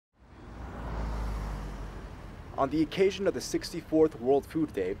On the occasion of the 64th World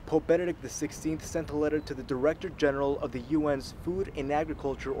Food Day, Pope Benedict XVI sent a letter to the Director General of the UN's Food and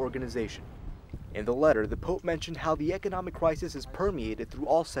Agriculture Organization. In the letter, the Pope mentioned how the economic crisis is permeated through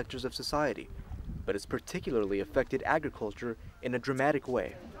all sectors of society, but has particularly affected agriculture in a dramatic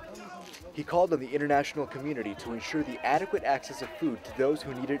way. He called on the international community to ensure the adequate access of food to those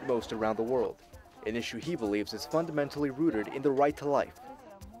who need it most around the world, an issue he believes is fundamentally rooted in the right to life.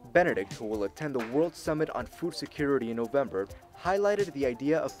 Benedict, who will attend the World Summit on Food Security in November, highlighted the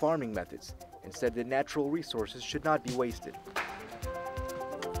idea of farming methods and said that natural resources should not be wasted.